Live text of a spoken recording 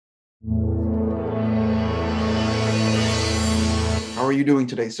How are you doing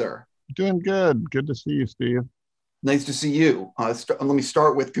today, sir? Doing good. Good to see you, Steve. Nice to see you. Let me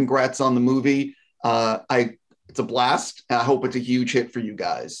start with congrats on the movie. It's a blast. I hope it's a huge hit for you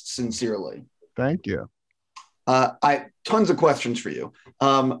guys. Sincerely, Thank you. I tons of questions for you.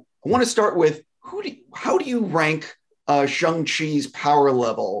 I want to start with how do you rank Shang Chi's power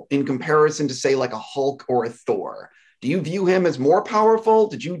level in comparison to say like a Hulk or a Thor? Do you view him as more powerful?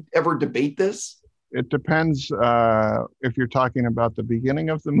 Did you ever debate this? It depends if you're talking about the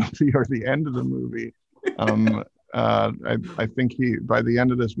beginning of the movie or the end of the movie. Um, I think by the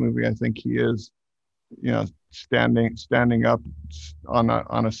end of this movie, I think he is, standing up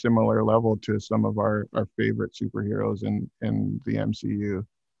on a similar level to some of our favorite superheroes in the MCU.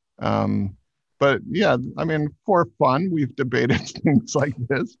 Um, but yeah, I mean, for fun, we've debated things like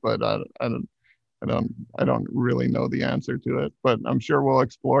this, but I don't really know the answer to it. But I'm sure we'll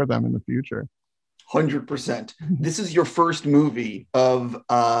explore them in the future. 100%. This is your first movie of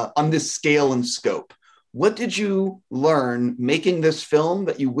on this scale and scope. What did you learn making this film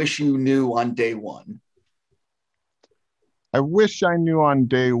that you wish you knew on day one? I wish I knew on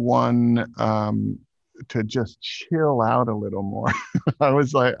day one to just chill out a little more. I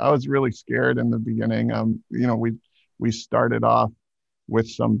was really scared in the beginning. We started off with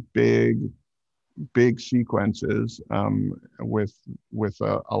some big sequences with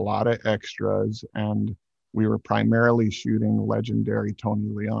a lot of extras, and we were primarily shooting legendary Tony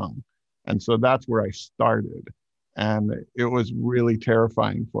Leung, and so that's where I started, and it was really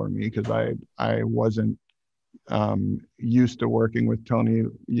terrifying for me because I wasn't used to working with Tony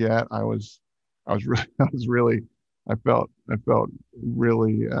yet. I was really I felt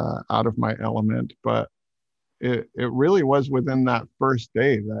really out of my element, but it really was within that first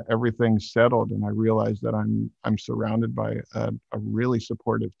day that everything settled and I realized that I'm surrounded by a really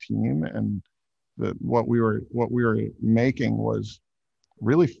supportive team, and that what we were making was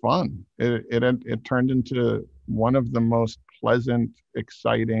really fun. It turned into one of the most pleasant,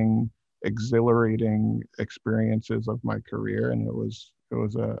 exciting, exhilarating experiences of my career, and it was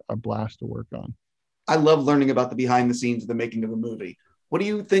a blast to work on. I love learning about the behind the scenes of the making of a movie. What do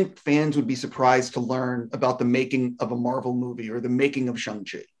you think fans would be surprised to learn about the making of a Marvel movie or the making of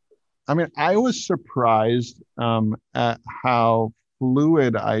Shang-Chi? I mean, I was surprised at how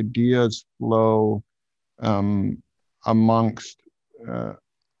fluid ideas flow amongst uh,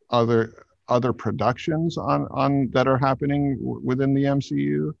 other productions on that are happening within the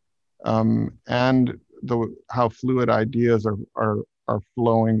MCU, and the how fluid ideas are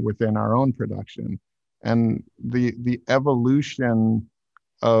flowing within our own production, and the evolution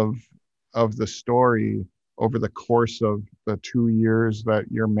of the story over the course of the 2 years that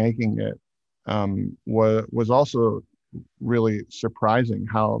you're making it was also really surprising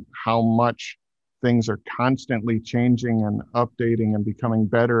how much things are constantly changing and updating and becoming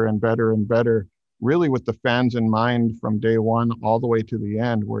better and better and better, really with the fans in mind from day one all the way to the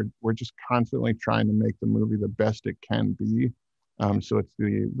end. We're just constantly trying to make the movie the best it can be. So it's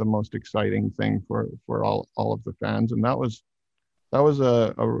the most exciting thing for all of the fans, and that was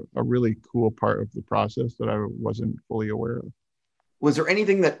a really cool part of the process that I wasn't fully aware of. Was there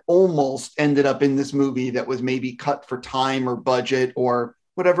anything that almost ended up in this movie that was maybe cut for time or budget or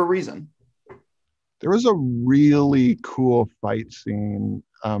whatever reason? There was a really cool fight scene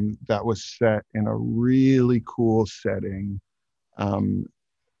that was set in a really cool setting um,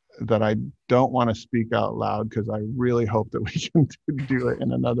 that I don't want to speak out loud because I really hope that we can do it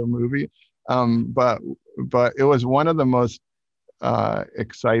in another movie. But it was one of the most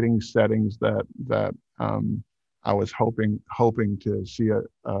exciting settings that I was hoping to see a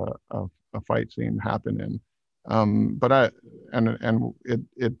fight scene happen in. But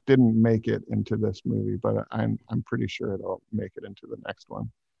it didn't make it into this movie, but I'm pretty sure it'll make it into the next one.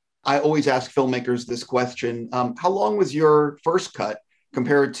 I always ask filmmakers this question. How long was your first cut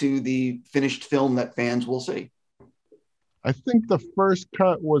compared to the finished film that fans will see? I think the first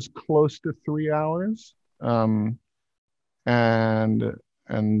cut was close to 3 hours, and the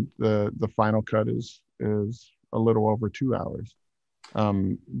final cut is a little over 2 hours.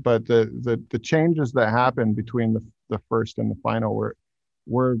 But the changes that happened between the first and the final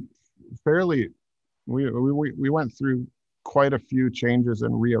were fairly. We went through quite a few changes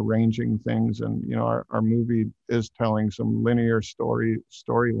and rearranging things, and our movie is telling some linear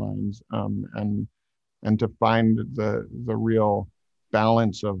storylines, and to find the real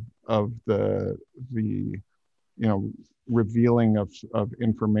balance of the revealing of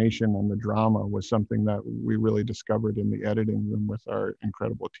information and the drama was something that we really discovered in the editing room with our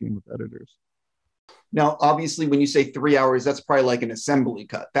incredible team of editors. Now, obviously, when you say 3 hours, that's probably like an assembly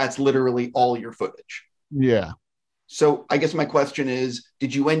cut. That's literally all your footage. Yeah. So I guess my question is,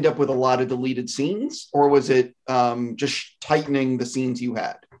 did you end up with a lot of deleted scenes, or was it just tightening the scenes you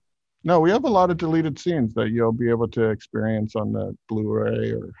had? No, we have a lot of deleted scenes that you'll be able to experience on the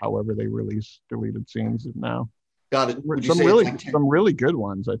Blu-ray or however they release deleted scenes now. Got it. Would you Some say it's like 10? some really good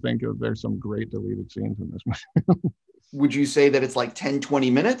ones. I think there's some great deleted scenes in this movie. Would you say that it's like 10,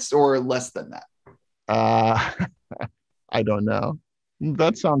 20 minutes or less than that? Uh, I don't know.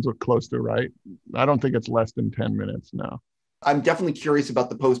 That sounds close to right. I don't think it's less than 10 minutes now. I'm definitely curious about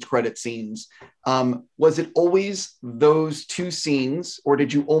the post-credit scenes. Was it always those two scenes, or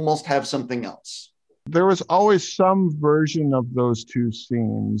did you almost have something else? There was always some version of those two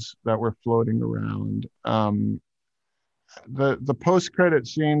scenes that were floating around. The post-credit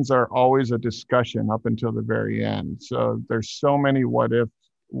scenes are always a discussion up until the very end. So there's so many what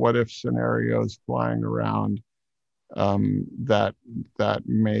if scenarios flying around that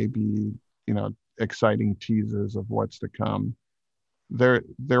may be, exciting teases of what's to come. There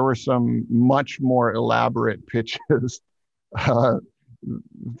were some much more elaborate pitches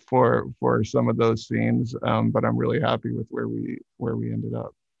for some of those scenes, but I'm really happy with where we ended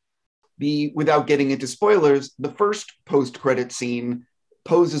up. Without getting into spoilers, the first post-credit scene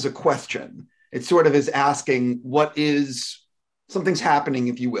poses a question. It sort of is asking, something's happening,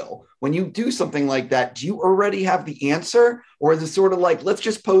 if you will. When you do something like that, do you already have the answer? Or is it sort of like, let's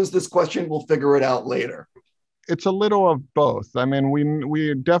just pose this question, we'll figure it out later? It's a little of both. I mean,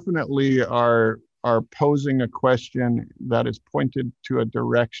 we definitely are posing a question that is pointed to a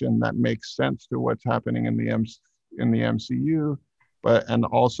direction that makes sense to what's happening in the MCU, and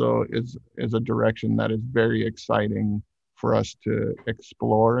also is a direction that is very exciting for us to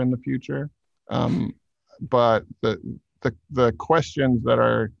explore in the future. But the questions that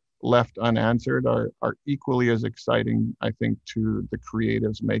are left unanswered are equally as exciting, I think, to the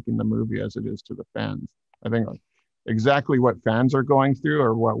creatives making the movie as it is to the fans. I think exactly what fans are going through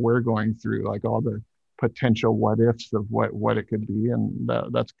or what we're going through, like all the potential what ifs of what it could be. And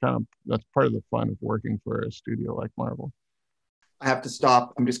that's part of the fun of working for a studio like Marvel. I have to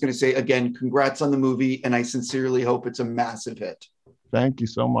stop. I'm just going to say again, congrats on the movie, and I sincerely hope it's a massive hit. Thank you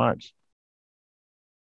so much.